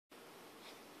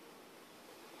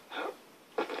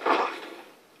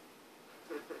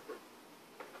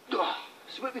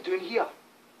So what are we doing here?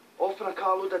 Offering a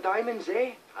carload of diamonds,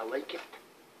 eh? I like it.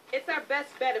 It's our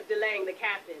best bet of delaying the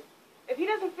captain. If he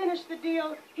doesn't finish the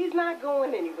deal, he's not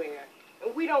going anywhere.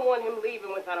 And we don't want him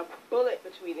leaving without a bullet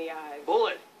between the eyes.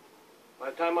 Bullet?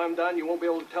 By the time I'm done, you won't be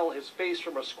able to tell his face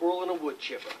from a squirrel in a wood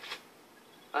chipper.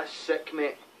 That's sick,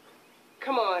 mate.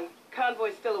 Come on,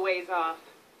 convoy's still a ways off.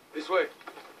 This way.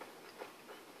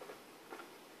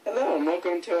 Hello, and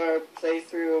welcome to our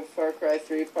playthrough of Far Cry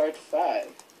 3 Part 5.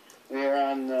 We are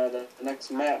on the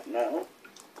next map now.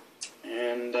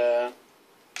 And,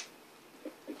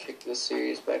 kick this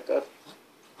series back up.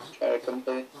 Try to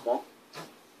complete them all.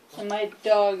 And my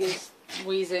dog is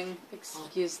wheezing.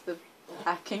 Excuse the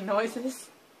hacking noises.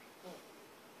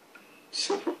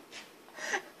 She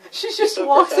just So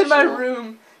walks in my professional.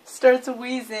 room, starts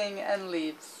wheezing, and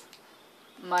leaves.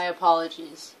 My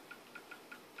apologies.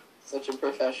 Such a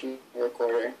professional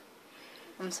recorder.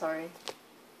 I'm sorry.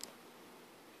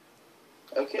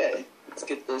 Okay, let's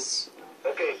get this.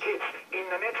 Okay, kids, in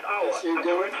the next hour, Yes, you're a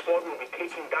going. transport will be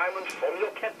taking diamonds from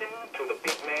your captain to the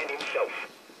big man himself.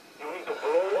 You need to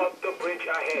blow up the bridge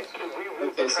ahead to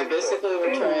reroute Okay, the so transport. basically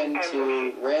we're trying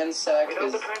to ransack Without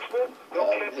his the transport,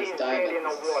 your captain his is dead in the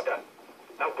diamonds. water.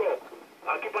 Now go.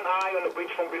 I'll keep an eye on the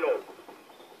bridge from below.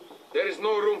 There is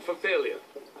no room for failure.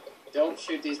 Don't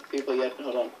shoot these people yet.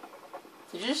 Hold on.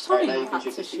 Did you just tell me Alright, now you can not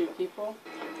shoot to the shoot people?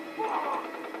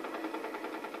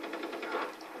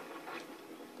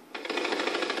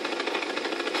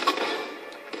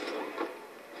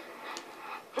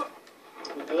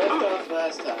 We left off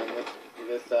last time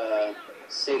with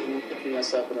Satan picking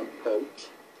us up in a boat.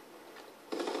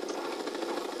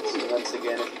 So once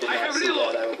again, if you did not see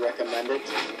that, I would recommend it.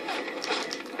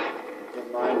 Your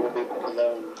mind will be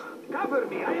blown. Cover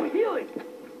me, I am healing.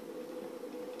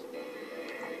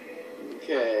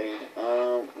 Okay,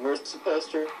 we're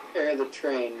supposed to repair the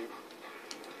train,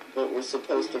 but we're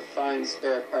supposed to find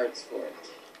spare parts for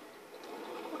it.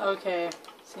 Okay,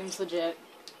 seems legit.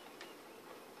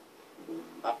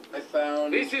 I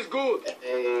found This is good.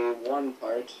 a one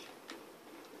part.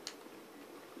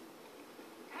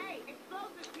 Hey,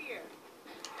 explosives here.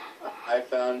 I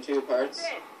found two parts. This.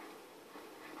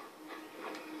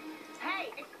 Hey,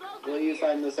 explosives Will you here.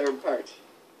 find the third part?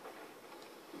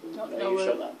 Don't No, know you where.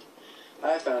 shall not.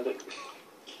 I found it.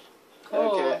 Cool.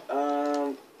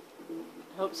 Okay,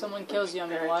 Hope someone kills you. I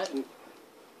mean, what?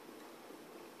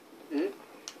 Hmm?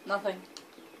 Nothing.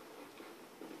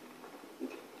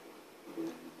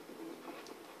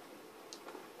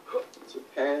 Let's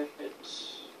repair it.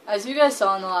 As you guys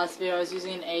saw in the last video, I was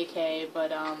using an AK,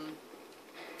 but I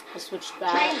switched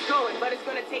back. Train's going, but it's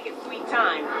gonna take its sweet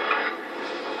time.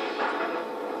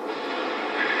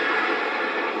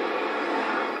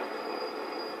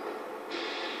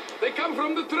 They come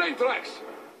from the train tracks.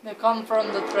 They come from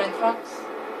the train tracks.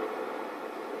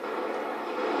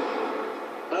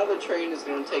 Now the train is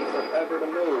going to take forever to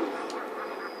move.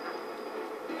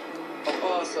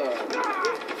 Awesome. It's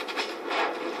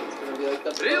going to be like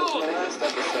the boat in the last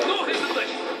episode. No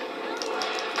hesitation.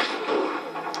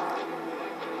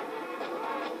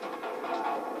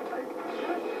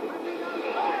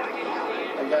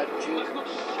 I got you.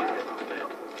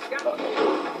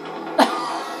 Uh-oh.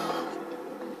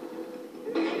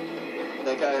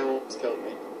 That guy almost killed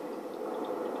me.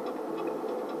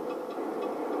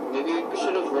 Maybe we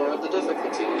should have lowered the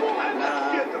difficulty.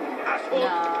 Nah,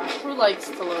 Nah, who likes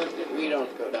to load it? we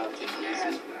don't go down too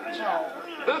easy. No.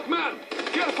 That man,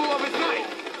 careful of his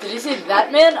knife. Did he say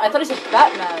that man? I thought he said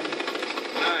Batman.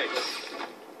 Nice.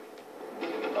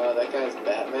 That guy's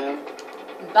Batman.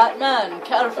 Batman,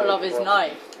 careful of his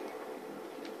knife.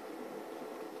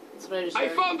 That's what I just I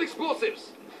heard. found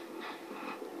explosives.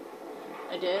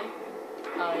 I did?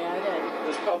 Oh yeah, I did.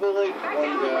 There's probably like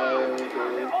one guy over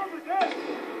here.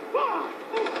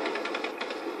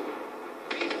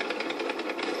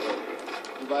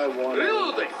 Buy one.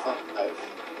 Reloading. Five.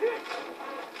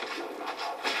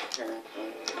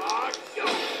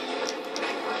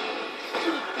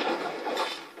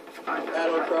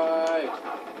 Battle cry.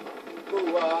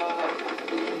 Hoorah.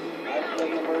 I'm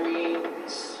in the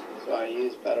Marines, so I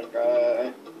use battle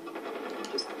cry.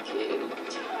 Just kidding.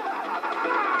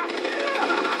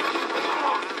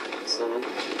 Silly.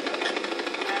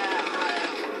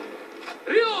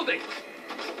 Reloading.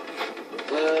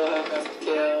 We'll have to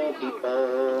kill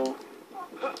people.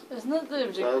 Isn't that the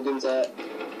objective?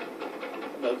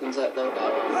 Logan's at low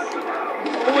health.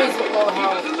 Always at low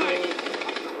health, dude.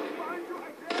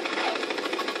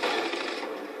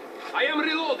 I am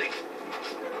reloading.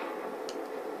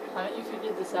 Haven't you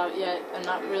figured this out yet? I'm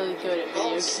not really good at video How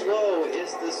games. slow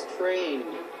is this train?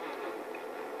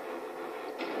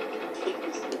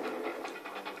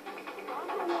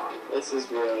 this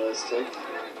is realistic.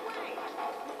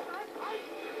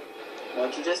 Why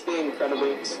don't you just be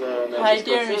incredibly slow and then Hi just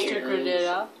there, go Mr. fingers?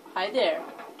 Gorilla. Hi there.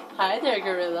 Hi there,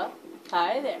 Gorilla.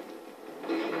 Hi there.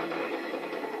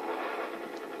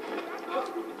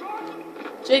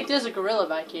 Jake, there's a gorilla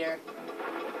back here.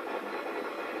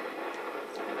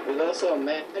 There's also a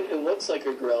man who looks like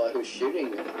a gorilla who's shooting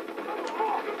you.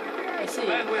 I see.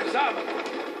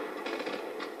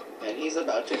 And he's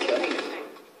about to kill you.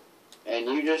 And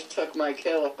you just took my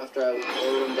kill after I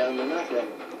lowered him down to nothing.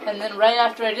 And then right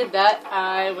after I did that,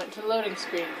 I went to the loading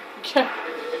screen.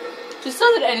 Just so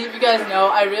that any of you guys know,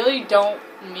 I really don't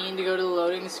mean to go to the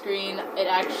loading screen. It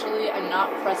actually, I'm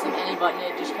not pressing any button,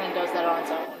 it just kind of does that on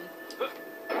its own.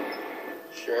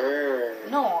 Sure.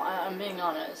 No, I'm being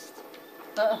honest.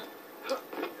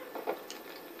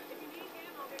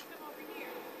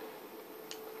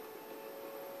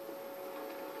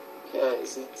 Okay,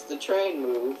 since the train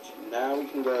moved, now we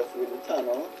can go through the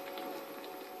tunnel.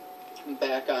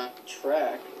 Back on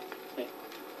track.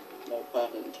 No pun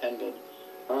intended.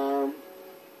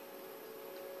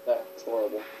 That's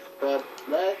horrible. But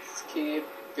let's keep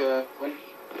going.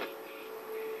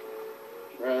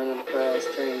 Run across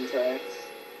train tracks.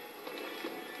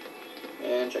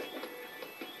 And check.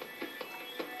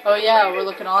 Oh yeah, we're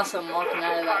looking awesome walking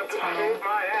out of that Time to tunnel. save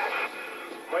my ass.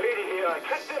 My lady here, I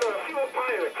captain of a few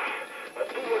pirates. Do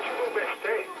what you do best,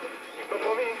 eh? But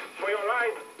for me, for your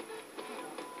ride.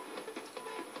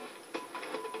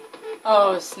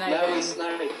 Oh, Now we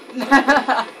sniping.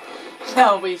 snipe.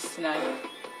 Now we snipe.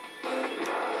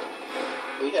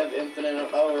 We have infinite.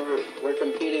 Oh, we're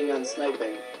competing on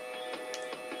sniping.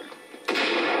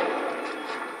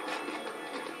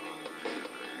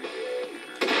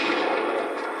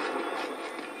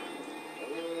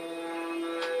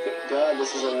 God,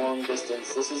 this is a long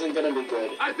distance. This isn't gonna be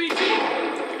good. RPG!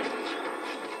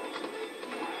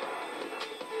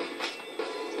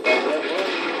 Did I get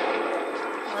one?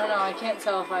 I don't know, I can't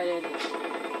tell if I did.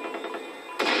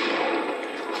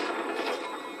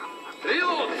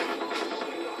 Reload!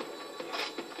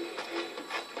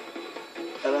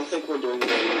 I don't think we're doing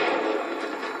very good.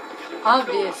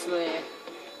 Obviously.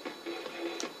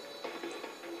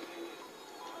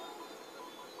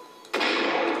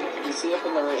 You see up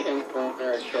in the right hand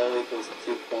corner, Kelly equals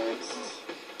 2 points.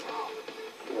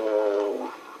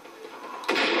 Whoa.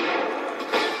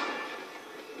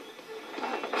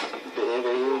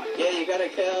 Baby. Yeah, you got a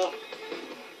kill.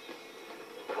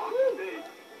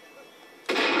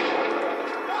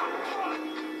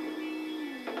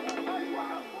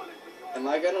 Am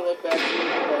I gonna look back at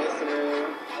the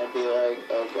playthrough and be like,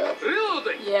 oh gosh.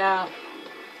 Reloading! Yeah.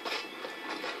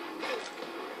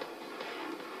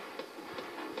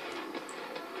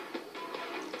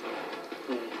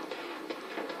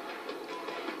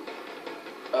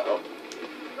 Uh-oh.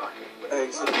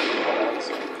 Exit.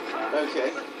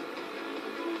 Okay.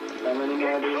 How many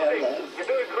more do we have left? You're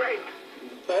doing great.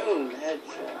 Boom,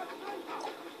 headshot.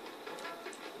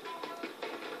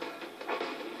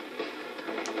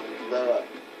 Blow up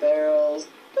barrels.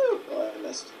 Ooh, oh, I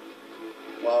missed.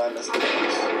 Well, I missed the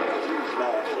barrels. No,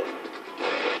 I didn't.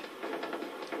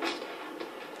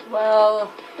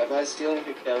 Well, Have I stolen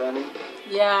a kill any?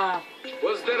 yeah.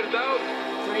 Was there doubt?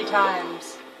 3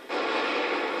 times.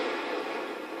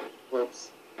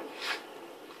 Whoops.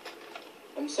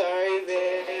 I'm sorry,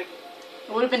 babe.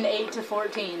 It would have been 8 to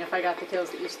 14 if I got the kills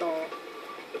that you stole.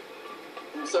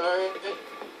 I'm sorry.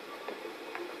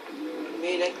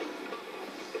 Mean it.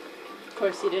 Of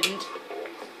course you didn't.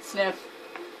 Sniff.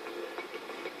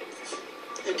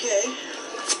 Okay.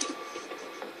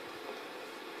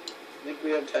 Think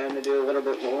we have time to do a little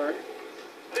bit more?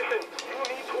 Listen, you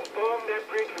need to bomb that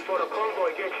bridge before the convoy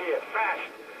gets here, fast.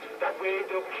 That way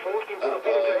they'll be forced into the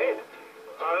village ahead.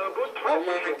 Good try. Oh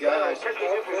my gosh.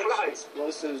 How much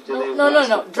explosives do they No, no, want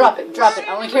no. to Drop put it. in Drop this? it.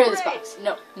 I want to carry this box.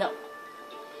 No, no.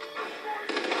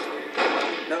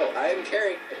 No, I am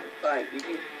carrying it. Fine, you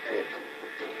can carry it.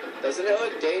 Doesn't it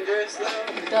look dangerous though?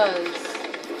 It does.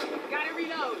 Gotta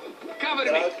reload. Cover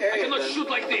Then me! I'll carry I it cannot then. shoot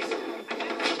like this!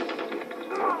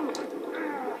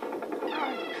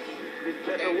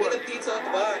 Hey, get a pizza out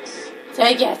the box.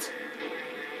 Take it.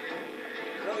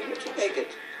 No, you should take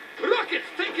it. Rockets!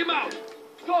 Take him out!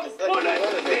 I thought you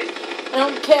wanted it. I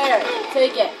don't care.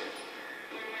 Take it.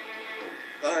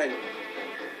 Fine.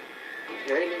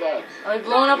 Carry the box. Are we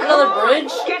blowing up another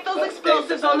bridge? Get those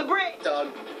explosives on the bridge. Dog.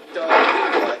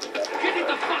 Watch that. Get it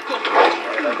the fuck up!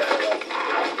 I got it.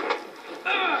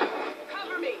 Ah,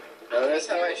 Cover me. Notice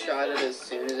how I shot it as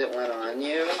soon as it went on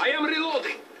you? I am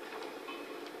reloading!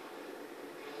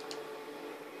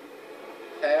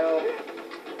 Help.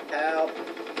 Help.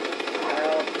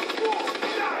 Help.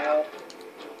 Help.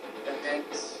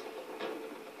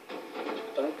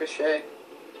 Touche.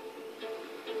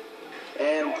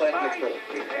 And plant explode.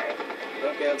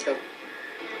 Okay, let's go.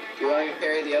 Do you want to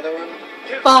carry the other one?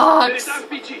 Box!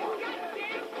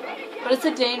 But it's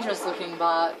a dangerous looking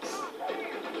box.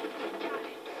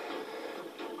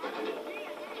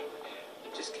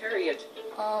 Just carry it.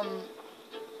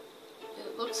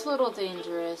 It looks a little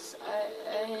dangerous.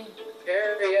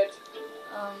 Carry it.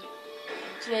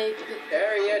 Jake,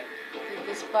 Carry it.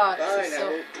 this box Fine, is I so...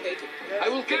 will take it. I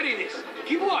will carry this.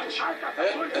 Keep watch.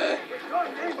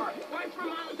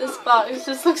 This box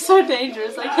just looks so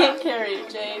dangerous. I can't carry it,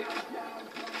 Jake.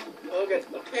 Oh, good.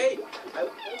 Okay. I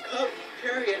will come.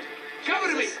 Carry it.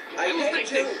 Cover me. I will take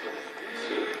this.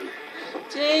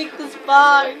 Jake, this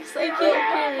box. I can't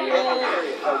carry Carry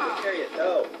it. it. Oh, go carry it.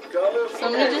 No. Go.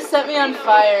 Somebody just set me on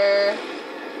fire.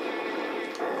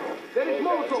 There is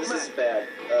Oh, Molotov, this is man. bad.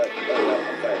 No,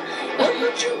 I'm fine. Look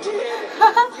what you did!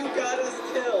 You got us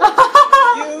killed!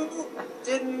 You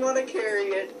didn't want to carry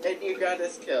it, and you got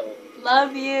us killed.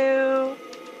 Love you.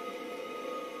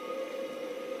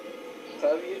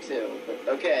 Love you too.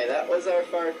 Okay, that was our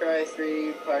Far Cry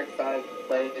 3 Part 5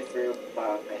 playthrough.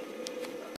 Bye.